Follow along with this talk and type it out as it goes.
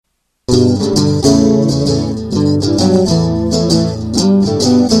Hello,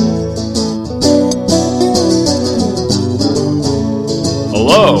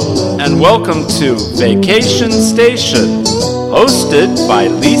 and welcome to Vacation Station, hosted by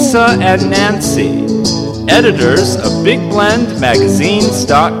Lisa and Nancy, editors of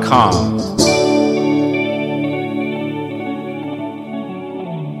BigBlendMagazines.com.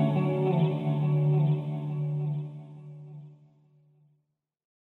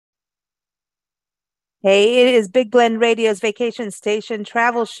 Hey, it is Big Blend Radio's Vacation Station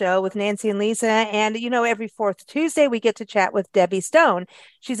travel show with Nancy and Lisa. And, every fourth Tuesday, we get to chat with Debbie Stone.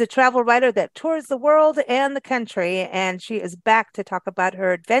 She's a travel writer that tours the world and the country. And she is back to talk about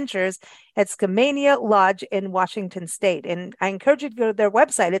her adventures at Skamania Lodge in Washington State. And I encourage you to go to their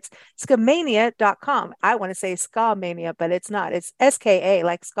website. It's skamania.com. I want to say Skamania, but it's not. It's SKA,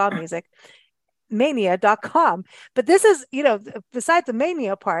 like ska music. Mania.com. But this is, besides the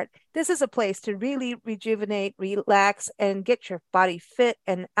mania part, this is a place to really rejuvenate, relax, and get your body fit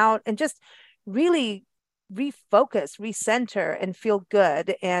and out and just really refocus, recenter, and feel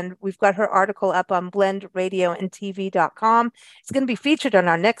good. And we've got her article up on blendradioandtv.com. It's going to be featured on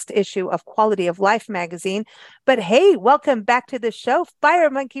our next issue of Quality of Life magazine. But hey, welcome back to the show, Fire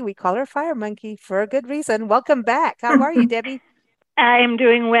Monkey. We call her Fire Monkey for a good reason. Welcome back. How are you, Debbie? I'm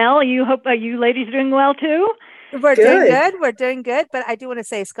doing well. You ladies are doing well too? We're doing good. We're doing good. But I do want to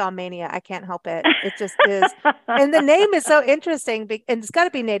say Skamania. I can't help it. It just is. And the name is so interesting. And it's got to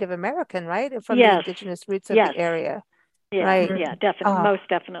be Native American, right? From the indigenous roots of the area. Yeah, right? Yeah, definitely. Most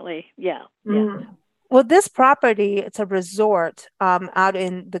definitely. Yeah. Yeah. Well, this property, it's a resort out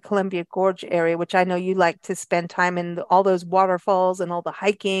in the Columbia Gorge area, which I know you like to spend time in all those waterfalls and all the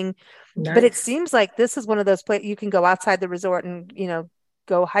hiking. Nice. But it seems like this is one of those places you can go outside the resort and,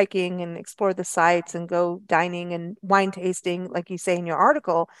 go hiking and explore the sites and go dining and wine tasting, like you say in your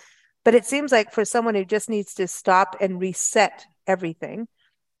article. But it seems like for someone who just needs to stop and reset everything,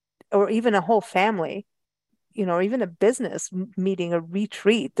 or even a whole family, or even a business meeting, a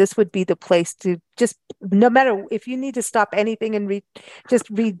retreat, this would be the place to just, no matter if you need to stop anything and just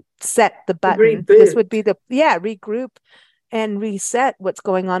reset the button. This would be regroup and reset what's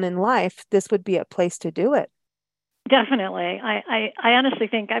going on in life. This would be a place to do it. Definitely. I honestly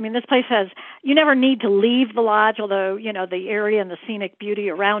think, this place you never need to leave the lodge, although, the area and the scenic beauty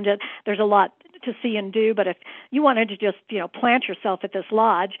around it, there's a lot to see and do. But if you wanted to just, plant yourself at this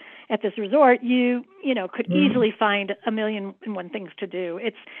lodge, at this resort, you could easily find a million and one things to do.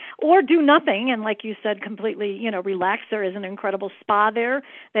 Or do nothing. And like you said, completely, relax. There is an incredible spa there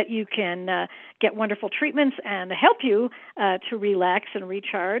that you can get wonderful treatments and help you to relax and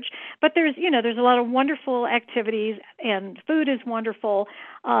recharge. But there's a lot of wonderful activities, and food is wonderful.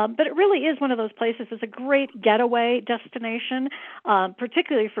 But it really is one of those places. It's a great getaway destination,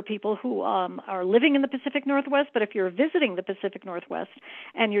 particularly for people who are living in the Pacific Northwest. But if you're visiting the Pacific Northwest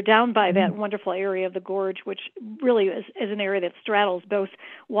and you're down by that wonderful area of the gorge, which really is an area that straddles both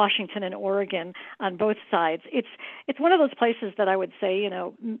Washington and Oregon on both sides, it's one of those places that I would say,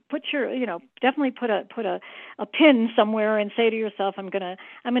 definitely put a pin somewhere and say to yourself, I'm gonna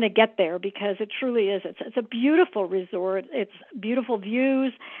get there, because it truly is. It's a beautiful resort. It's beautiful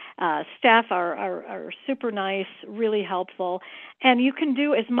views. Staff are super nice, really helpful, and you can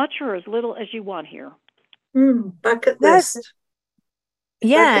do as much or as little as you want here. Bucket list.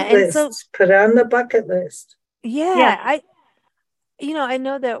 Yeah, bucket and list. So put it on the bucket list. Yeah, I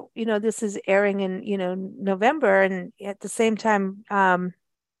know that this is airing in November, and at the same time,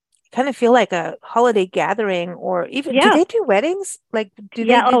 kind of feel like a holiday gathering, or even do they do weddings? Like, do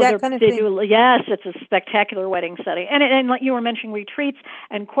they do that kind of thing? Yes, it's a spectacular wedding setting, and like you were mentioning, retreats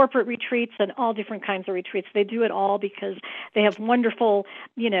and corporate retreats and all different kinds of retreats. They do it all because they have wonderful,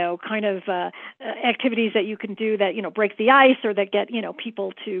 activities that you can do that break the ice, or that get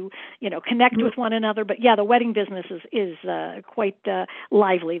people to connect with one another. But the wedding business is quite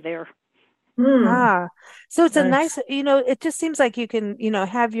lively there. So it's a nice, it just seems like you can,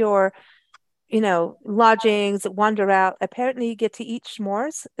 have your, lodgings, wander out. Apparently you get to eat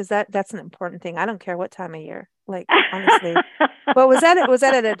s'mores. That's an important thing. I don't care what time of year. Like, honestly. But was that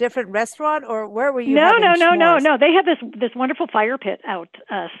at a different restaurant, or where were you? No. They have this wonderful fire pit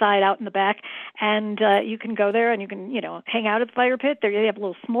outside out in the back, and you can go there and you can hang out at the fire pit. They have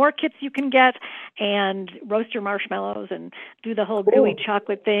little s'more kits you can get, and roast your marshmallows and do the whole gooey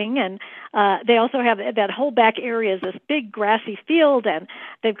chocolate thing. And they also have that whole back area is this big grassy field, and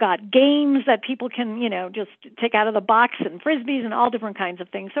they've got games that people can just take out of the box, and frisbees and all different kinds of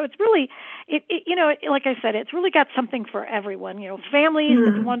things. So it's really like I said, it's really really got something for everyone. Families,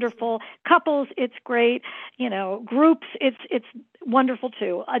 it's wonderful. Couples, it's great. Groups, it's wonderful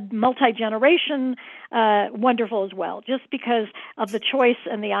too. A multi-generation, wonderful as well, just because of the choice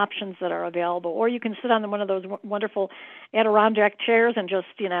and the options that are available. Or you can sit on one of those wonderful Adirondack chairs and just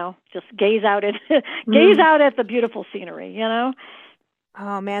gaze out at the beautiful scenery.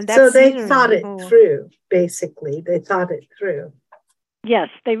 Oh man, so they scenery. thought it through. Basically, they thought it through. Yes,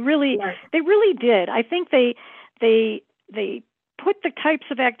 they really did. I think they put the types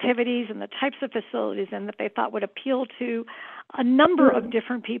of activities and the types of facilities in that they thought would appeal to a number of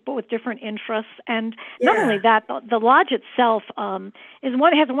different people with different interests. And not only that, the lodge itself has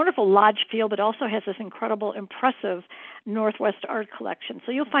a wonderful lodge feel, but also has this incredible, impressive Northwest art collection.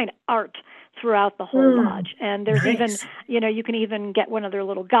 So you'll find art throughout the whole lodge. And there's even, you can even get one of their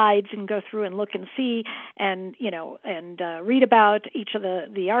little guides and go through and look and see and read about each of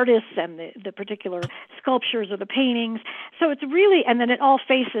the artists and the particular sculptures or the paintings. So it's really, and then it all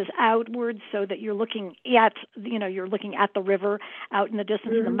faces outwards so that you're looking at, the river out in the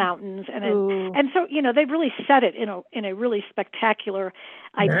distance of the mountains. And so, they've really set it in a really spectacular,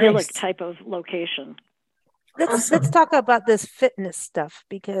 idyllic type of location. Let's talk about this fitness stuff,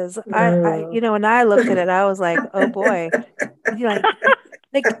 because I when I looked at it, I was like, oh boy,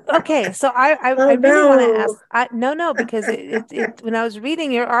 okay. So I really want to ask. Because it when I was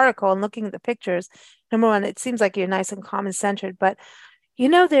reading your article and looking at the pictures, number one, it seems like you're nice and common centered, but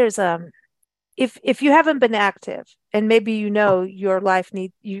there's if you haven't been active and maybe your life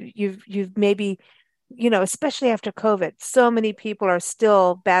you've maybe especially after COVID, so many people are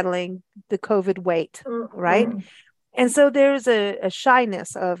still battling the COVID weight, right? And so there's a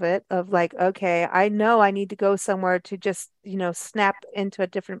shyness of like, okay, I know I need to go somewhere to just, snap into a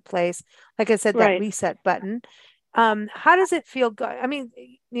different place. Like I said, that reset button. How does it feel? I mean,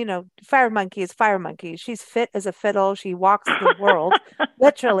 Fire Monkey is Fire Monkey. She's fit as a fiddle. She walks the world,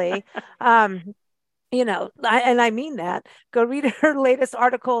 literally. And I mean that. Go read her latest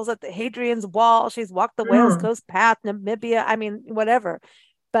articles at the Hadrian's Wall. She's walked the Wales Coast Path, Namibia. I mean, whatever.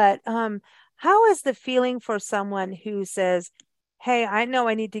 But how is the feeling for someone who says, hey, I know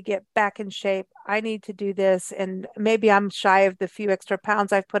I need to get back in shape. I need to do this. And maybe I'm shy of the few extra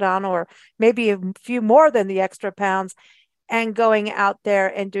pounds I've put on, or maybe a few more than the extra pounds, and going out there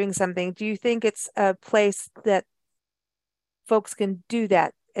and doing something. Do you think it's a place that folks can do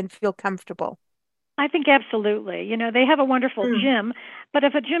that and feel comfortable? I think absolutely. They have a wonderful gym, but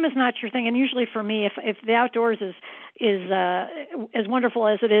if a gym is not your thing, and usually for me, if the outdoors is as wonderful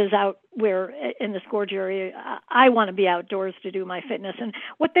as it is out where in this gorge area, I want to be outdoors to do my fitness. And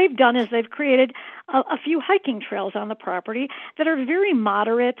what they've done is they've created a few hiking trails on the property that are very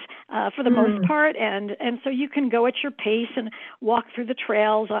moderate for the most part, and so you can go at your pace and walk through the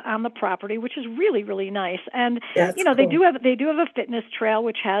trails on the property, which is really, really nice. And cool. they do have a fitness trail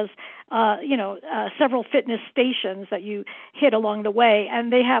which has several fitness stations that you hit along the way,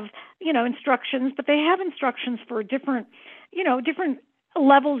 and they have instructions, but they have instructions for different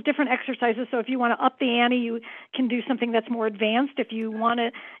levels, different exercises. So if you want to up the ante, you can do something that's more advanced. If you want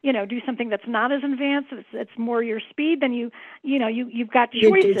to, do something that's not as advanced, it's more your speed, then you've got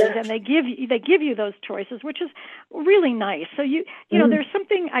choices, and they give you those choices, which is really nice. So there's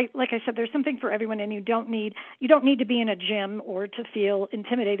something, like I said, there's something for everyone, and you don't need to be in a gym or to feel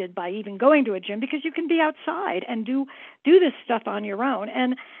intimidated by even going to a gym, because you can be outside and do this stuff on your own.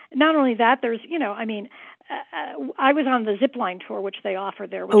 And not only that, there's I was on the zip line tour, which they offer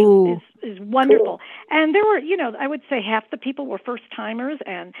there, which is wonderful. Cool. And there were, I would say half the people were first timers,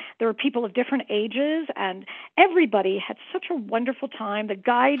 and there were people of different ages, and everybody had such a wonderful time. The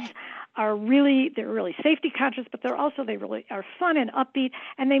guides they're really safety conscious, but they really are fun and upbeat,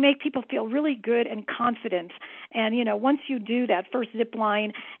 and they make people feel really good and confident. And, once you do that first zip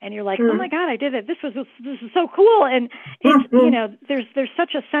line and you're like, oh my God, I did it. This is so cool. And it's, there's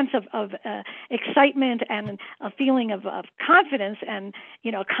such a sense of excitement and a feeling of confidence and,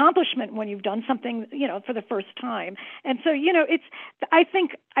 accomplishment when you've done something, for the first time. And so, I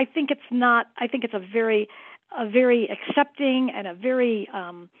think it's a very accepting and a very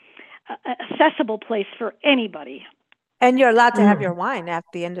accessible place for anybody. And you're allowed to have your wine at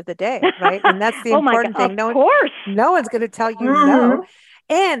the end of the day, right? And that's the important thing. Of course. No one's going to tell you no.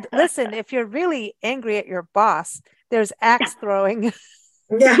 And listen, if you're really angry at your boss, there's axe throwing.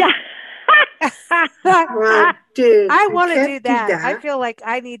 Yeah. Well, dude, I you want to can't do that. I that. feel like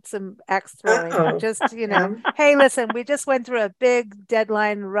I need some axe throwing. Uh-oh. Just, Yeah. hey, listen, we just went through a big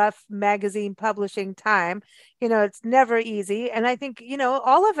deadline, rough magazine publishing time. It's never easy. And I think,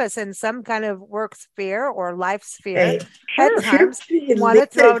 all of us in some kind of work sphere or life sphere Hey, at Sure. times want to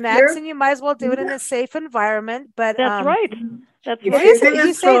throw an axe, and you might as well do it in a safe environment. But That's right. That's if it right. you're is, going to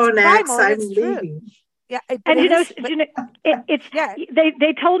you say throw it's an axe, primal and I'm it's true. leaving. Yeah, but And it is, it's yeah.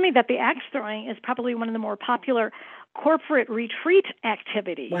 they told me that the axe throwing is probably one of the more popular corporate retreat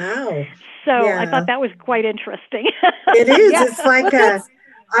activities. Wow. So Yeah. I thought that was quite interesting. It is. Yeah. It's like Well,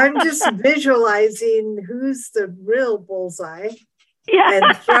 I'm just visualizing who's the real bullseye Yeah.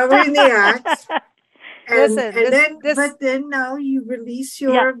 and throwing the axe. And, Listen, and then, this, but then now you release Yeah.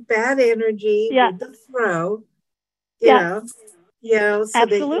 your bad energy Yeah. with the throw, Yeah. so that you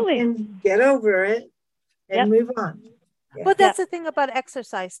Absolutely. can get over it and Yep. move on. Yeah. well, that's the thing about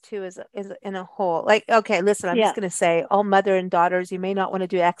exercise too, is in a whole. Like, okay, listen, I'm Yeah. just going to say, all mother and daughters, you may not want to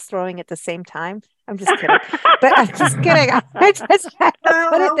do axe throwing at the same time. I'm just kidding, but I'm just kidding. I just had to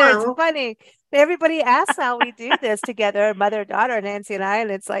put it there. It's funny. Everybody asks how we do this together, mother, daughter, Nancy and I,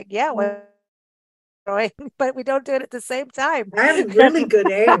 and it's like, yeah, we're throwing, but we don't do it at the same time. I have really good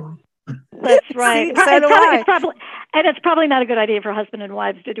aim. That's right. See, so do I. It's probably not a good idea for husband and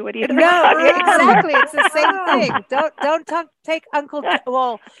wives to do it either. No, exactly. It's the same thing. Don't take Uncle.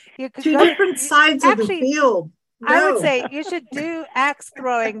 Well, you could Two go different sides of the field. No. I would say you should do axe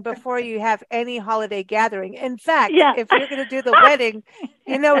throwing before you have any holiday gathering. In fact, Yeah. if you're going to do the wedding,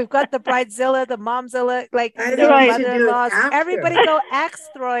 we've got the bridezilla, the momzilla, like I think we should do it mother-in-laws. after. Everybody go axe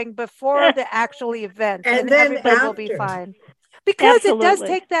throwing before the actual event, and then everybody will be fine. Because it does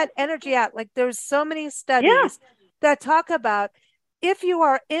take that energy out. Like, there's so many studies that talk about, if you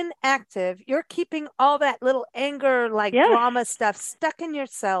are inactive, you're keeping all that little anger, like drama stuff stuck in your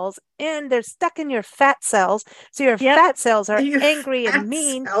cells, and they're stuck in your fat cells. So your fat cells are angry and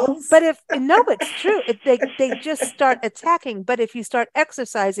mean. Cells? But it's true. They just start attacking. But if you start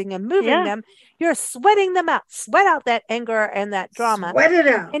exercising and moving them, you're sweating them out. Sweat out that anger and that drama. Sweat it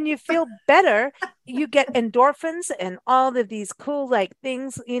out. And you feel better. You get endorphins and all of these cool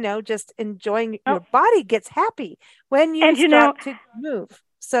things, just enjoying. Your body gets happy when you start to move.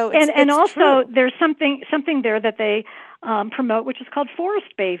 So and also true. There's something there that they promote, which is called forest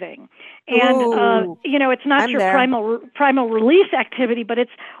bathing, and it's not your primal release activity, but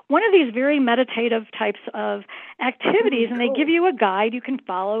it's one of these very meditative types of activities, and they give you a guide you can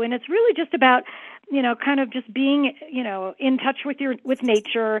follow, and it's really just about kind of just being, in touch with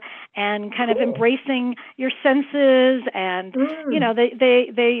nature, and kind of embracing your senses. And,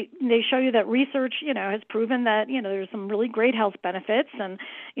 they show you that research, has proven that, there's some really great health benefits, and,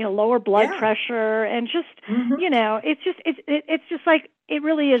 lower blood pressure, and just, it's just like, it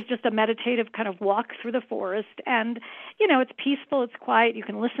really is just a meditative kind of walk through the forest, and, it's peaceful, it's quiet. You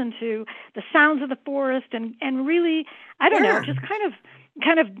can listen to the sounds of the forest, and really, I don't know, just kind of,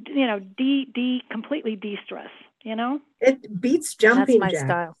 completely de-stress, It beats jumping jacks.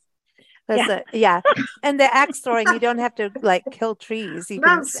 That's my style. And the axe throwing, you don't have to kill trees. You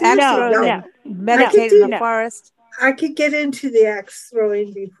can axe throw and meditate in the forest. I could get into the axe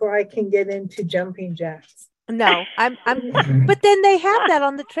throwing before I can get into jumping jacks. No, I'm but then they have that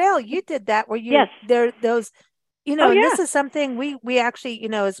on the trail. You did that where there those this is something we actually,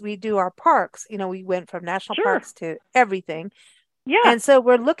 as we do our parks, we went from national parks to everything. Yeah. And so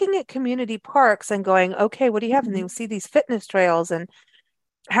we're looking at community parks and going, okay, what do you have? And you see these fitness trails, and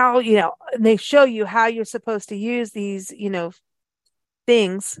how, they show you how you're supposed to use these,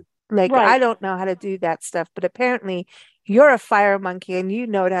 things. Like, I don't know how to do that stuff, but apparently you're a fire monkey and you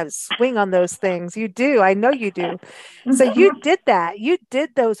know how to swing on those things. You do. I know you do. So you did that. You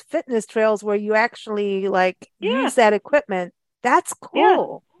did those fitness trails where you actually use that equipment. That's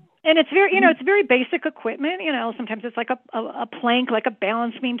cool. Yeah. And it's very, it's very basic equipment. Sometimes it's like a plank, like a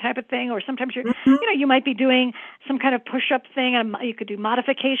balance beam type of thing, or sometimes you might be doing some kind of push-up thing, and you could do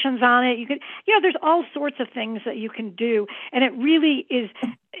modifications on it. You could, there's all sorts of things that you can do, and it really is.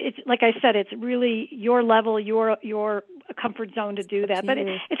 It's like I said, it's really your level, your comfort zone to do that. But it's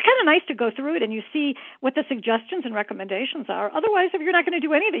kind of nice to go through it and you see what the suggestions and recommendations are. Otherwise, if you're not going to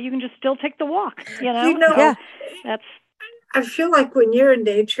do any of it, you can just still take the walk. That's. I feel like when you're in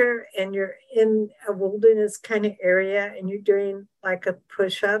nature and you're in a wilderness kind of area and you're doing like a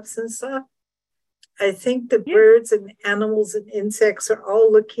push-ups and stuff, I think the birds and animals and insects are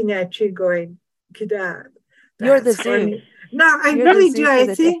all looking at you going, "Godad, you're the zoo." No, I really do.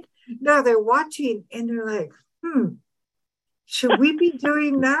 I think, they're watching and they're like, should we be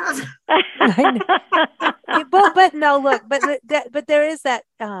doing that? Well, but no, look, but there is that,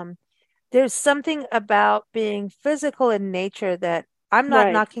 there's something about being physical in nature that I'm not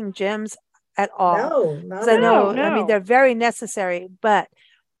Right. knocking gyms at all. No, Because not I at know, all. I mean, they're very necessary, but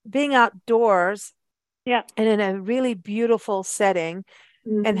being outdoors Yeah. and in a really beautiful setting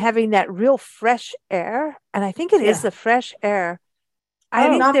and Mhm. having that real fresh air, and I think it is Yeah. the fresh air. I Oh,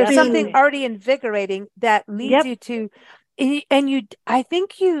 think Not there's something being, already invigorating that leads Yep. you to, and you, I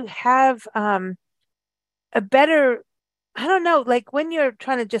think you have a better, I don't know, like when you're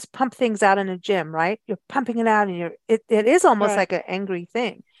trying to just pump things out in a gym, right? You're pumping it out and it is almost Right. like an angry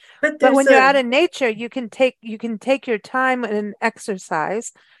thing. but But there's when you're out a, in nature, you can take your time and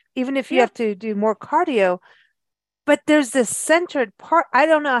exercise, even if you Yeah. have to do more cardio. But there's this centered part. I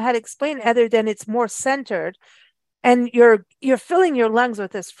don't know how to explain it other than it's more centered, and you're filling your lungs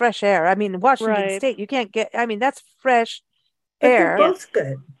with this fresh air. I mean, Washington Right. State, you can't get. I mean, that's fresh but they're air. Yes. both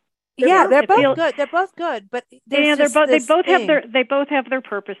good. They're Yeah, Yeah. both they're It both feels. good. good. They're both good, but there's Yeah, just they this both have thing. their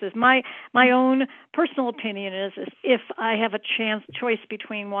purposes. My own personal opinion is if I have a choice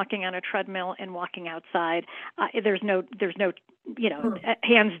between walking on a treadmill and walking outside, there's no Hmm.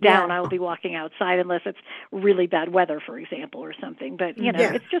 hands Yeah. down I will be walking outside unless it's really bad weather, for example, or something. But Mhm.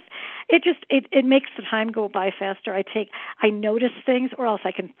 Yeah. it makes the time go by faster. I notice things, or else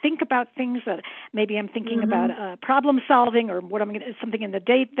I can think about things that maybe I'm thinking about problem solving, or what something in the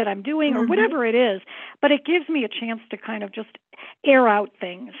date that I'm doing, or Mm-hmm. whatever it is. But it gives me a chance to kind of just air out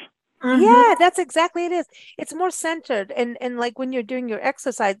things. Mm-hmm. Yeah, that's exactly it is. It's more centered and like when you're doing your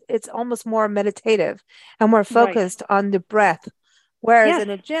exercise, it's almost more meditative and more Right. focused on the breath. Whereas Yes. in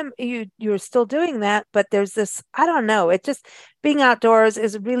a gym, you're still doing that, but there's this, I don't know, it just being outdoors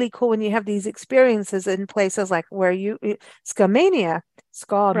is really cool when you have these experiences in places like where Skamania, Right.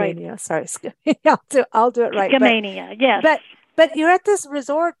 Skamania, sorry, I'll do it right. Skamania. Yes. But but you're at this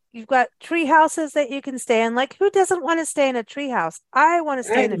resort, you've got tree houses that you can stay in. Like who doesn't want to stay in a tree house? I want to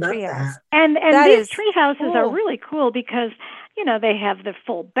stay I in a love tree house. that. And That these is tree houses are cool. really cool because they have the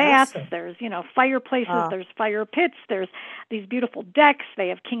full baths. Awesome. There's fireplaces. Uh, There's fire pits. There's these beautiful decks. They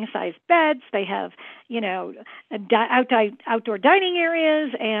have king size beds. They have outdoor dining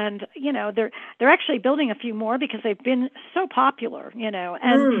areas, and they're actually building a few more because they've been so popular. And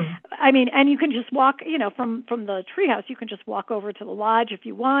Mm. I mean, and you can just walk. From the treehouse, you can just walk over to the lodge if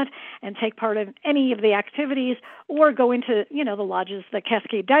you want and take part in any of the activities, or go into the lodges, the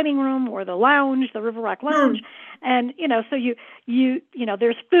Cascade Dining Room or the lounge, the River Rock Lounge, Mm. and so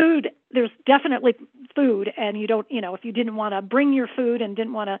there's food. There's definitely food, and you don't if you didn't want to bring your food and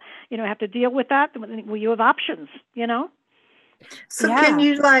didn't want to have to deal with that, well, you have options. So can yeah.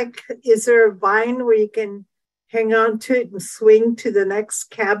 you is there a vine where you can hang on to it and swing to the next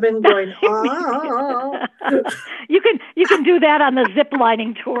cabin going, ah? You can do that on the zip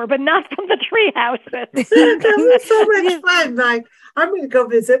lining tour, but not from the tree houses. That was so much You- fun. Like, I'm going to go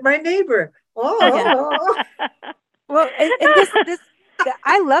visit my neighbor. yeah. Oh, Well, and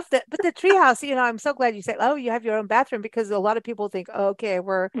I love that. But the treehouse, I'm so glad you said, oh, you have your own bathroom because a lot of people think, oh, okay,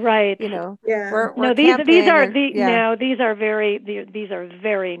 Right. yeah. we're No, these camping are and yeah, these are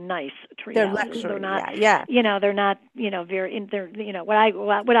very nice tree they're houses. They're luxury. not Yeah, yeah. they're not very they're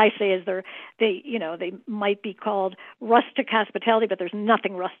what I say is they might be called rustic hospitality, but there's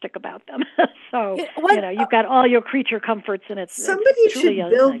nothing rustic about them. So What you've got all your creature comforts, and it's Somebody truly should a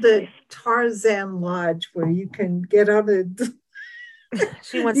build nice the place. Tarzan Lodge where you can get on it.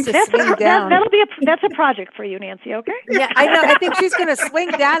 she wants You to That's swing down. that's a project for you, Nancy. Okay. Yeah, I know. I think she's going to swing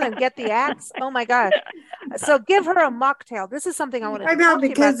down and get the axe. Oh my gosh. So give her a mocktail. This is something I wanted I to know, talk to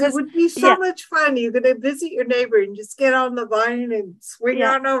you about because it because would be so Yeah. much fun. You're going to visit your neighbor and just get on the vine and swing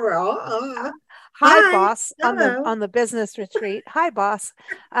Yeah. on over. Oh, hi hi, boss hello. on the business retreat. Hi boss.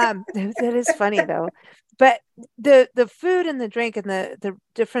 That is funny though. But the food and the drink and the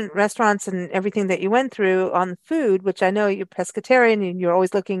different restaurants and everything that you went through on food, which I know you're pescatarian and you're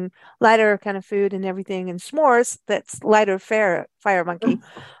always looking lighter kind of food and everything, and s'mores, that's lighter fare monkey.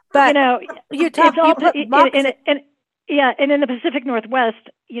 But you It's all put mocks yeah, and in the Pacific Northwest,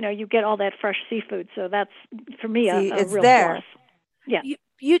 you get all that fresh seafood, so that's for me see, a it's real there. plus. Yeah.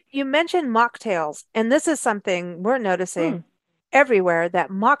 You mentioned mocktails, and this is something we're noticing everywhere that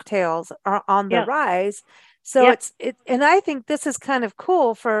mocktails are on the Yeah. rise. So Yep. and I think this is kind of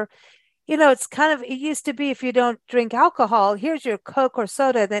cool for, it's kind of, it used to be if you don't drink alcohol, here's your Coke or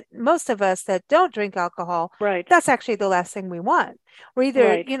soda that most of us that don't drink alcohol, Right. that's actually the last thing we want. We're either,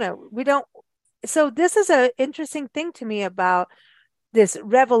 Right. we don't. So this is an interesting thing to me about this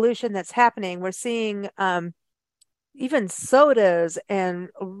revolution that's happening. We're seeing even sodas and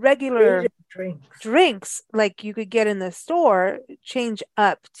regular Drinks. drinks like you could get in the store change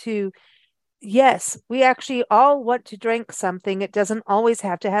up to Yes, we actually all want to drink something. It doesn't always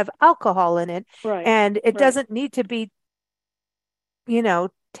have to have alcohol in it, Right. and it Right. doesn't need to be,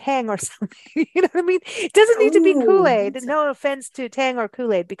 Tang or something. You know what I mean? It doesn't need to be Oh, Kool-Aid. No offense to Tang or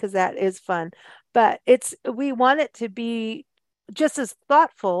Kool-Aid because that is fun, but we want it to be just as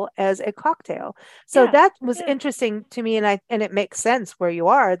thoughtful as a cocktail. So Yeah. that was Yeah. interesting to me, and it makes sense where you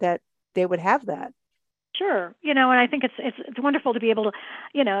are that they would have that. Sure, and I think it's wonderful to be able to,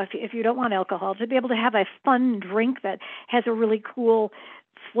 if you don't want alcohol, to be able to have a fun drink that has a really cool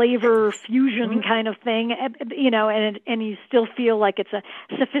flavor fusion kind of thing, and you still feel like it's a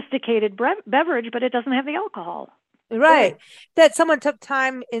sophisticated beverage, but it doesn't have the alcohol. Right. That someone took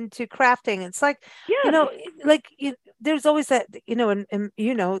time into crafting. It's like, Yes. there's always that,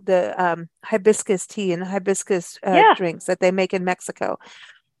 the hibiscus tea and hibiscus Yeah. drinks that they make in Mexico.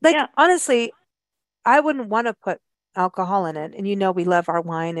 Like, Yeah. honestly, I wouldn't want to put alcohol in it. And we love our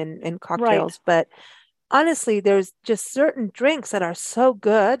wine and Right. cocktails, but honestly, there's just certain drinks that are so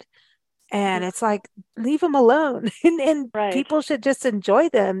good. And it's like, leave them alone. And Right. people should just enjoy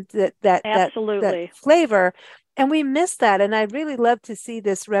them, that Absolutely. flavor. And we miss that. And I really love to see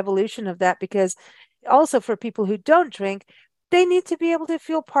this revolution of that because also for people who don't drink, they need to be able to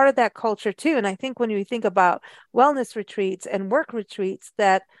feel part of that culture too. And I think when we think about wellness retreats and work retreats,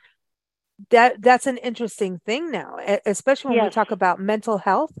 that's an interesting thing now, especially when we Yes. talk about mental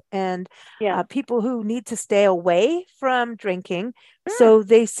health and Yeah. people who need to stay away from drinking. Sure. So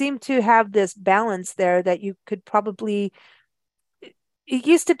they seem to have this balance there that you could probably. It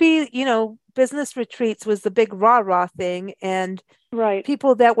used to be, business retreats was the big rah-rah thing, and Right.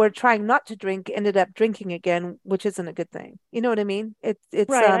 people that were trying not to drink ended up drinking again, which isn't a good thing. You know what I mean?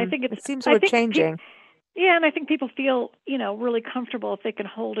 Right. I think It seems I we're think changing. Yeah, and I think people feel, really comfortable if they can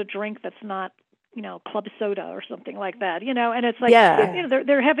hold a drink that's not, club soda or something like that, and it's like, Yeah.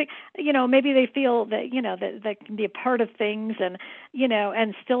 they're having, maybe they feel that, that they can be a part of things and,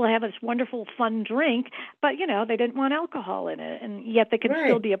 and still have this wonderful fun drink, but, they didn't want alcohol in it, and yet they can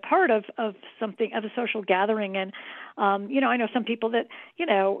still right. be a part of something, of a social gathering. And, I know some people that,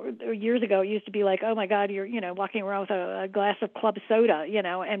 years ago it used to be like, oh my God, you're, walking around with a glass of club soda,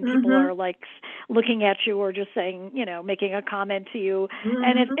 and people Mm-hmm. are like looking at you or just saying, making a comment to you.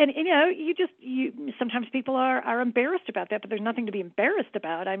 And Mm-hmm. you sometimes people are embarrassed about that, but there's nothing to be embarrassed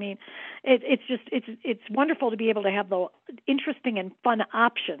about. I mean, it's wonderful to be able to have the interesting and fun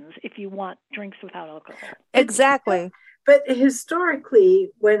options if you want drinks without alcohol. Exactly. But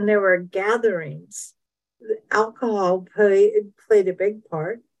historically, when there were gatherings, alcohol played a big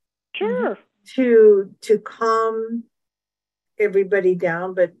part Sure. to calm everybody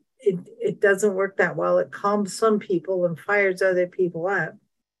down, but it doesn't work that well. It calms some people and fires other people up.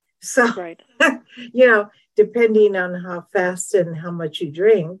 So, Right. Depending on how fast and how much you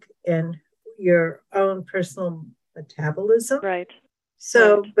drink and your own personal metabolism. Right.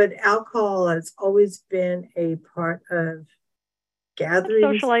 So, Right. but alcohol has always been a part of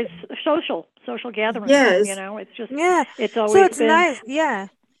gatherings. Socialize, social gatherings. Yes, It's just Yeah. it's So always it's been, nice. Yeah.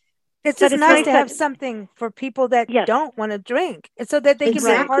 It's but just it's nice nice to that have something for people that yes. don't want to drink, and so that they can be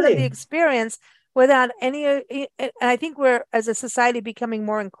Right. part of the exactly. experience without any. And I think we're, as a society, becoming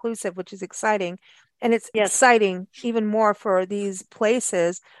more inclusive, which is exciting. And it's Yes. exciting even more for these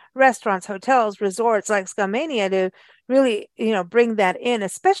places, restaurants, hotels, resorts like Skamania to really, bring that in,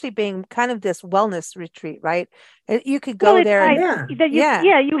 especially being kind of this wellness retreat, right? You could Well, go there and, Yeah.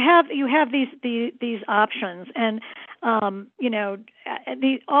 yeah, you have these options, and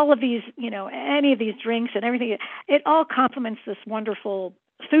all of these, any of these drinks and everything, it all complements this wonderful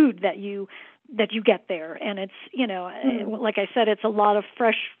food that you get there. And it's, Mm. like I said, it's a lot of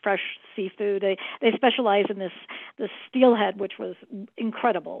fresh seafood. They specialize in this steelhead, which was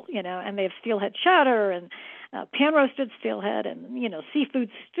incredible, and they have steelhead chowder and pan roasted steelhead and seafood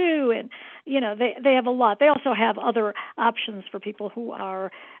stew, and they have a lot. They also have other options for people who are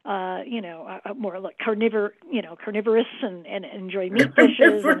more like carnivorous and enjoy meat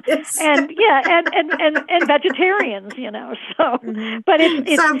dishes, and yeah, and vegetarians, so hmm but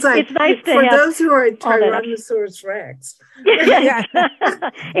it's Sounds like it's nice to for have those who are all that option. Tyrannosaurus Rex. yeah,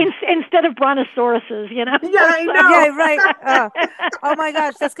 Instead of brontosauruses, Yeah, I yeah, know. right. Oh my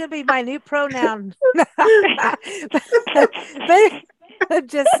gosh, that's gonna be my new pronoun. But I'm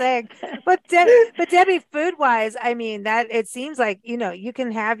just saying. But Debbie, food wise, I mean that it seems like, you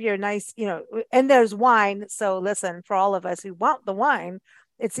can have your nice, and there's wine. So listen, for all of us who want the wine,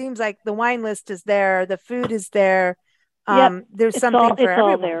 it seems like the wine list is there, the food is there. Yep, There's it's all something for it's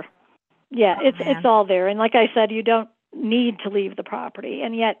all everyone. there. Yeah, Oh it's man. all there. And like I said, you don't need to leave the property.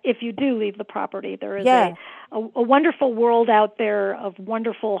 And yet, if you do leave the property, there is Yeah. a wonderful world out there of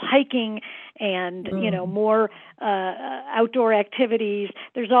wonderful hiking and, more outdoor activities.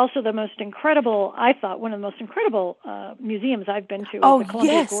 There's also the most incredible, I thought, one of the most incredible museums I've been to is the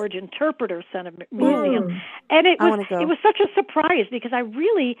Columbia Gorge Interpreter Center Museum. And it was such a surprise because I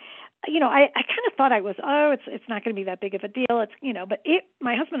really, I kind of thought it's not going to be that big of a deal. But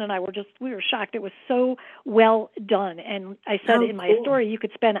my husband and I we were shocked. It was so well done. And I said in my story, you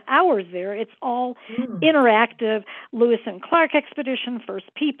could spend hours there. It's all interactive. Lewis and Clark expedition,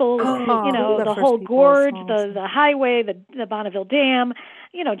 First Peoples, the whole gorge, the highway, the Bonneville Dam,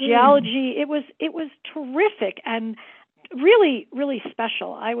 geology. It was terrific and really, really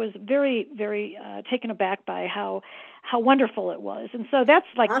special. I was very, very taken aback by how wonderful it was. And so that's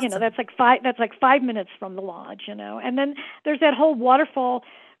like, awesome. That's like 5 minutes from the lodge, and then there's that whole waterfall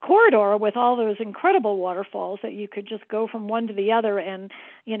corridor with all those incredible waterfalls that you could just go from one to the other and,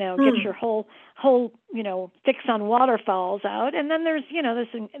 get your whole fix on waterfalls out. And then there's,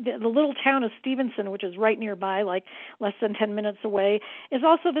 the little town of Stevenson, which is right nearby, like less than 10 minutes away, is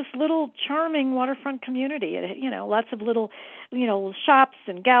also this little charming waterfront community. Lots of little, shops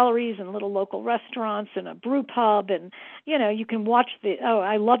and galleries and little local restaurants and a brew pub. And, you can watch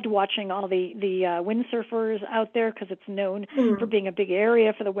I loved watching all the windsurfers out there because it's known for being a big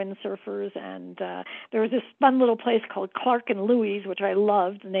area for the windsurfers. And there was this fun little place called Clark and Louie's, which I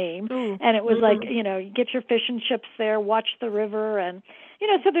loved the name. And it was like, you get your fish and chips there, watch the river. And,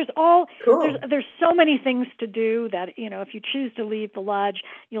 so there's so many things to do that, if you choose to leave the lodge,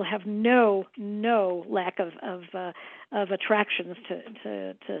 you'll have no lack of attractions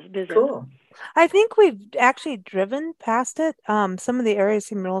to visit. Cool. I think we've actually driven past it. Some of the areas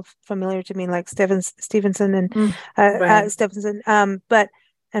seem real familiar to me, like Stevenson and Stevenson,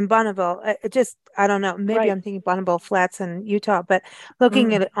 and Bonneville. I don't know. Maybe I'm thinking Bonneville Flats in Utah, but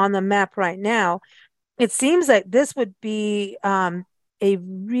looking at it on the map right now, it seems like this would be a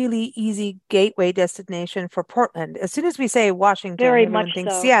really easy gateway destination for Portland. As soon as we say Washington, everyone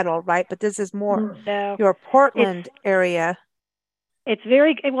thinks Seattle, right? But this is more your Portland area. It's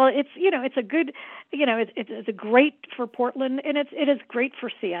very well. It's a good. It's a great for Portland, and it is great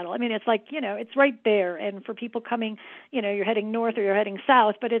for Seattle. I mean, it's like it's right there, and for people coming, you're heading north or you're heading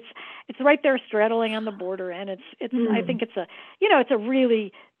south, but it's right there, straddling on the border, and it's. I think it's a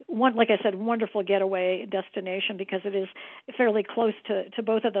really like I said, wonderful getaway destination because it is fairly close to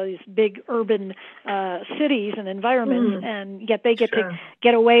both of those big urban cities and environments, and yet they get to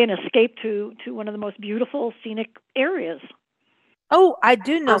get away and escape to one of the most beautiful scenic areas. Oh, I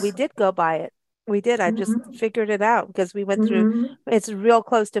do know. We did go by it. We did. I just figured it out because we went through. It's real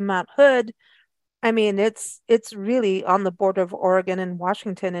close to Mount Hood. I mean, it's really on the border of Oregon and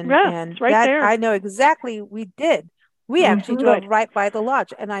Washington, and it's right there. I know exactly. We did. We actually drove right by the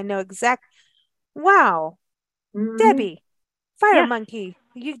lodge, and I know Wow, Debbie, Fire Monkey,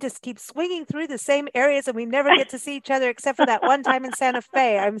 you just keep swinging through the same areas, and we never get to see each other except for that one time in Santa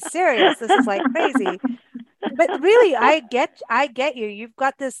Fe. I'm serious. This is like crazy. But really, I get you. You've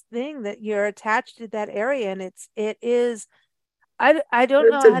got this thing that you're attached to that area, and it is. I don't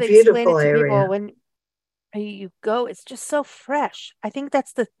know how to explain it to people when you go. It's just so fresh. I think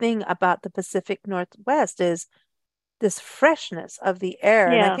that's the thing about the Pacific Northwest is this freshness of the air,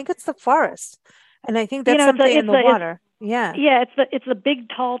 and I think it's the forest, and I think that's something in the water. It's the big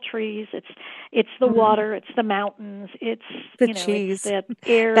tall trees. It's the water. It's the mountains. It's the cheese. It's the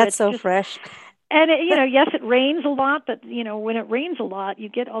air. That's so fresh. And yes, it rains a lot, but when it rains a lot, you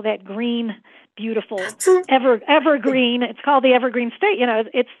get all that green, beautiful evergreen. It's called the Evergreen State.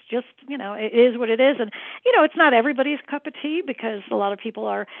 It's just it is what it is, and it's not everybody's cup of tea because a lot of people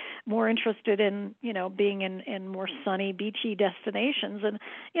are more interested in being in more sunny, beachy destinations. And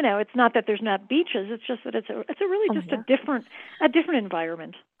it's not that there's not beaches. It's just that it's a really just a different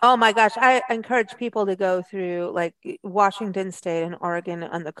environment. Oh my gosh, I encourage people to go through like Washington State and Oregon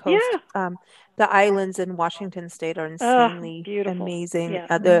on the coast. The islands in Washington State are insanely amazing.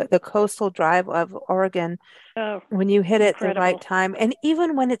 The coastal drive of Oregon, when you hit it the right time, and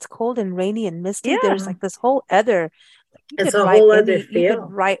even when it's cold and rainy and misty, there's like this whole other. It's a whole other feel. You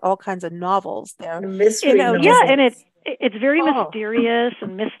could write all kinds of novels there. Mystery novels. And it's very mysterious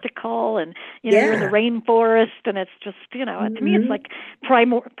and mystical, and you're in the rainforest, and it's just to me it's like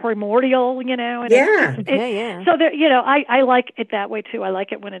primordial, and So there, I like it that way too. I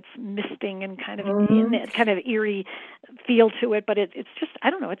like it when it's misting and kind of in that kind of eerie feel to it, but it's just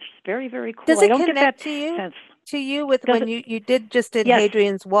I don't know, it's just very, very cool. Does it I don't connect get that sense. To you with when you did just in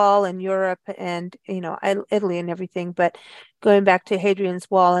Hadrian's Wall and Europe and Italy and everything, but going back to Hadrian's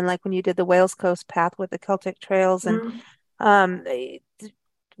Wall, and like when you did the Wales Coast Path with the Celtic trails, and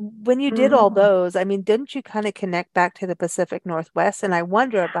when you did all those, I mean, didn't you kind of connect back to the Pacific Northwest? And I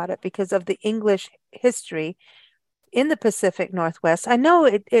wonder about it because of the English history in the Pacific Northwest. I know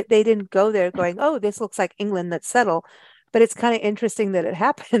they didn't go there going, oh, this looks like England, let's settle. But it's kind of interesting that it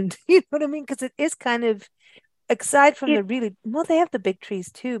happened. You know what I mean? Because it is kind of, aside from they have the big trees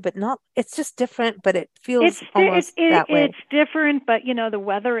too, but not, it's just different, but it feels almost that way. It's different, but the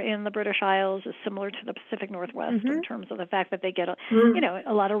weather in the British Isles is similar to the Pacific Northwest in terms of the fact that they get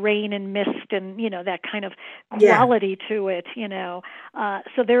a lot of rain and mist and that kind of quality to it.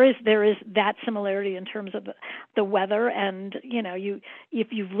 So there is that similarity in terms of the weather, and if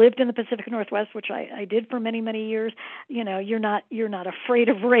you've lived in the Pacific Northwest, which I did for many, many years, you're not afraid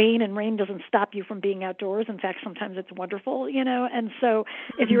of rain, and rain doesn't stop you from being outdoors. In fact, sometimes it's wonderful, and so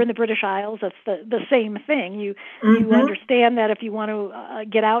if you're in the British Isles, it's the same thing. You understand that if you want to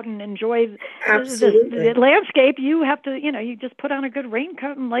get out and enjoy the landscape, you have to, you just put on a good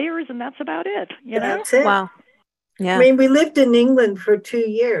raincoat and layers, and that's about it. That's it. Wow. Yeah. I mean, we lived in England for 2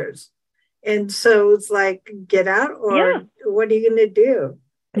 years, and so it's like, get out, or what are you going to do?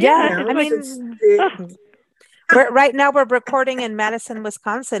 Yeah, I mean, right now we're recording in Madison,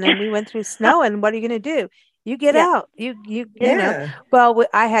 Wisconsin, and we went through snow. And what are you going to do? You get out. You know. Well,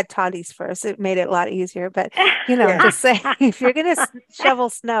 I had toddies first. It made it a lot easier. But just saying, if you're going to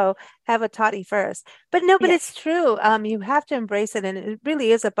shovel snow, have a toddy first. But no, but it's true. You have to embrace it, and it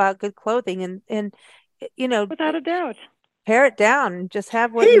really is about good clothing, and without a doubt, pare it down and just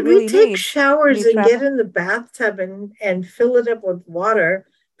have what you really need. We take showers and get in the bathtub and fill it up with water,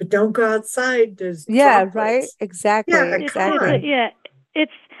 but don't go outside. There's droplets. Right, exactly.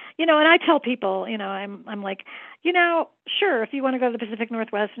 It's and I tell people, I'm like, sure, if you want to go to the Pacific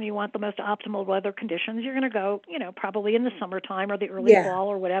Northwest and you want the most optimal weather conditions, you're going to go, probably in the summertime or the early fall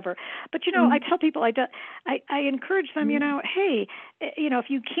or whatever. But, I tell people, I encourage them, hey, if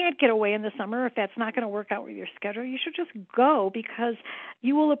you can't get away in the summer, if that's not going to work out with your schedule, you should just go, because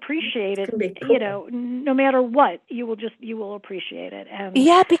you will appreciate it, cool. No matter what, you will appreciate it. And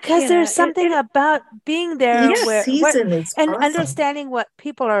because there's something about being there and understanding what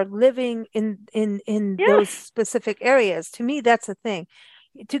people are living in those specific areas. To me, that's the thing.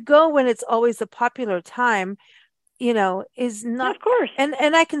 To go when it's always a popular time, is not, of course.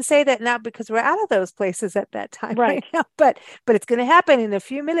 And I can say that now because we're out of those places at that time right now. But it's going to happen in a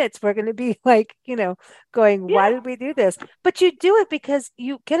few minutes. We're going to be like, going, why did we do this? But you do it because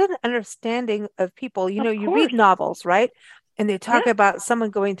you get an understanding of people. You read novels, right? And they talk about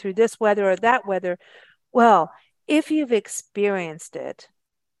someone going through this weather or that weather. Well, if you've experienced it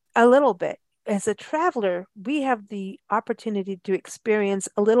a little bit, as a traveler, we have the opportunity to experience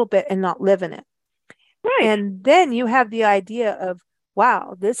a little bit and not live in it. Right. And then you have the idea of,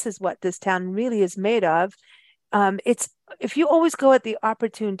 wow, this is what this town really is made of. If you always go at the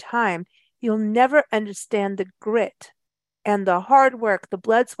opportune time, you'll never understand the grit and the hard work, the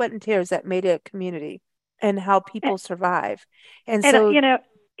blood, sweat, and tears that made it a community and how people survive. And so,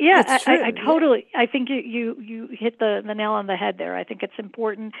 I totally. I think you hit the nail on the head there. I think it's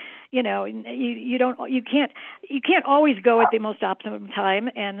important. You can't always go at the most optimum time,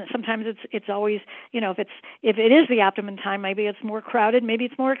 and sometimes it's always if it is the optimum time, maybe it's more crowded, maybe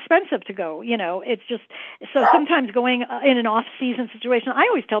it's more expensive to go. It's just so sometimes going in an off-season situation. I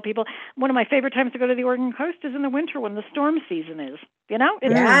always tell people one of my favorite times to go to the Oregon coast is in the winter when the storm season is.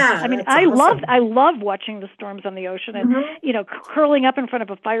 I love watching the storms on the ocean and curling up in front of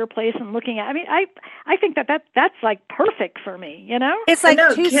a fireplace and looking at. I think that's like perfect for me. It's like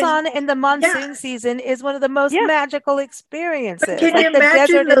Tucson in the monsoon season is one of the most magical experiences. But can like you the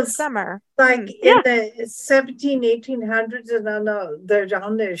imagine desert in summer, like in the 1800s, and they're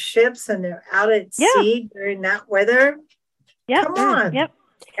on their ships and they're out at sea during that weather. Come on,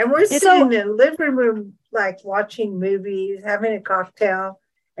 and we're sitting in the living room, like watching movies, having a cocktail,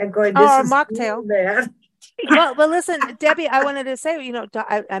 and going, "This is mocktail." Man. Well, listen, Debbie, I wanted to say,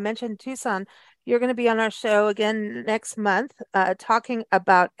 I mentioned Tucson. You're going to be on our show again next month, talking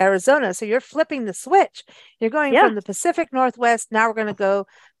about Arizona. So you're flipping the switch. You're going from the Pacific Northwest. Now we're going to go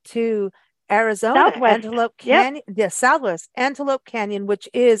to Arizona, Southwest. Antelope Canyon, Southwest Antelope Canyon, which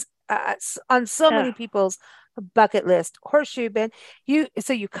is on so many people's bucket list. Horseshoe Bend.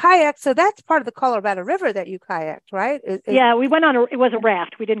 So you kayak. So that's part of the Colorado River that you kayaked, right? Yeah, we went on it was a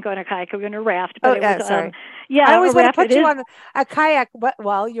raft. We didn't go on a kayak. We went on a raft. But it was, sorry. Yeah, I always want to raft, put you on a kayak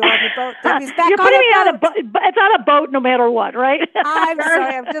while you're on the boat. Debbie's back you're on putting me a on a boat. It's on a boat no matter what, right? I'm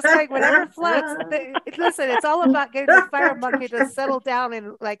sorry. I'm just like, whatever floats. Listen, it's all about getting the fire monkey to settle down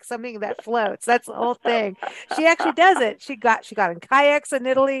in like something that floats. That's the whole thing. She actually does it. She got in kayaks in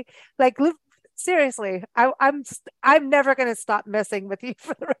Italy. Like, seriously, I'm never going to stop messing with you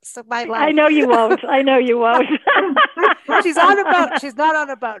for the rest of my life. I know you won't. I know you won't. She's on a boat. She's not on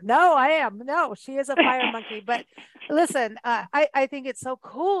a boat. No, I am. No, she is a fire monkey. But listen, I think it's so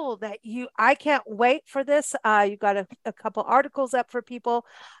cool that I can't wait for this. You got a couple articles up for people,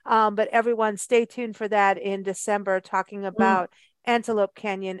 but everyone stay tuned for that in December, talking about Antelope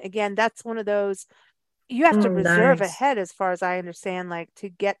Canyon. Again, that's one of those you have to reserve ahead, as far as I understand, like to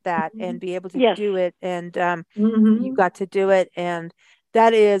get that and be able to do it. And you got to do it. And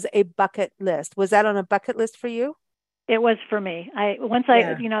that is a bucket list. Was that on a bucket list for you? It was for me.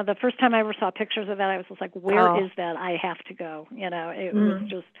 The first time I ever saw pictures of that, I was just like, where is that? I have to go. It was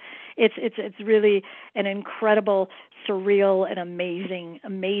just, it's really an incredible, surreal, and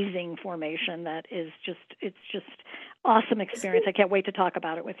amazing formation that is it's just awesome experience. I can't wait to talk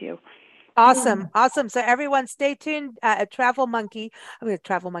about it with you. Awesome. So everyone stay tuned. Fire Monkey. No,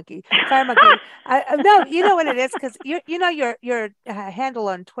 you know what it is, because you know your handle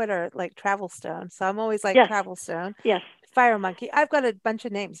on Twitter, like Travel Stone. So I'm always like Travel Stone. Yes. Fire Monkey. I've got a bunch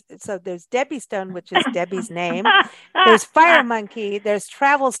of names. So there's Debbie Stone, which is Debbie's name. There's Fire Monkey. There's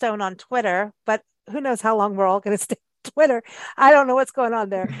Travel Stone on Twitter. But who knows how long we're all going to stay on Twitter. I don't know what's going on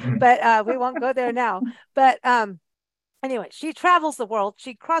there. But we won't go there now. But anyway, she travels the world.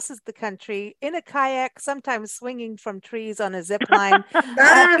 She crosses the country in a kayak, sometimes swinging from trees on a zip line.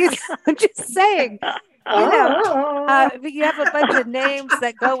 I'm just saying, you have a bunch of names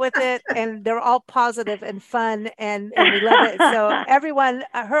that go with it, and they're all positive and fun, and we love it. So everyone,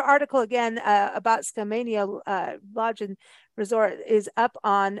 her article again about Skamania Lodge and Resort is up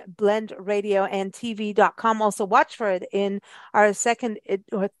on blendradioandtv.com. Also watch for it in our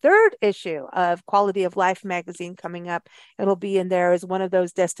third issue of Quality of Life magazine coming up. It'll be in there as one of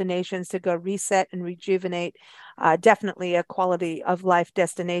those destinations to go reset and rejuvenate. Definitely a quality of life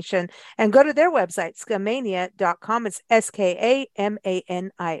destination. And go to their website, Skamania.com. It's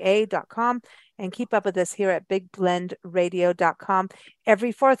SKAMANIA.com. And keep up with us here at bigblendradio.com.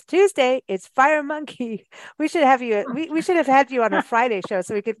 Every fourth Tuesday, it's Fire Monkey. We should have you. We should have had you on a Friday show,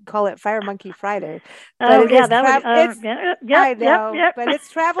 so we could call it Fire Monkey Friday. But I know, but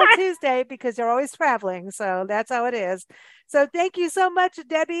it's Travel Tuesday because you're always traveling. So that's how it is. So thank you so much,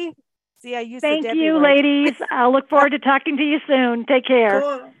 Debbie. See, I used Thank the Debbie you, word. ladies. I'll look forward to talking to you soon. Take care.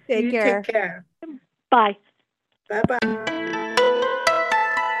 Cool. Take care. Take care. Bye. Bye-bye.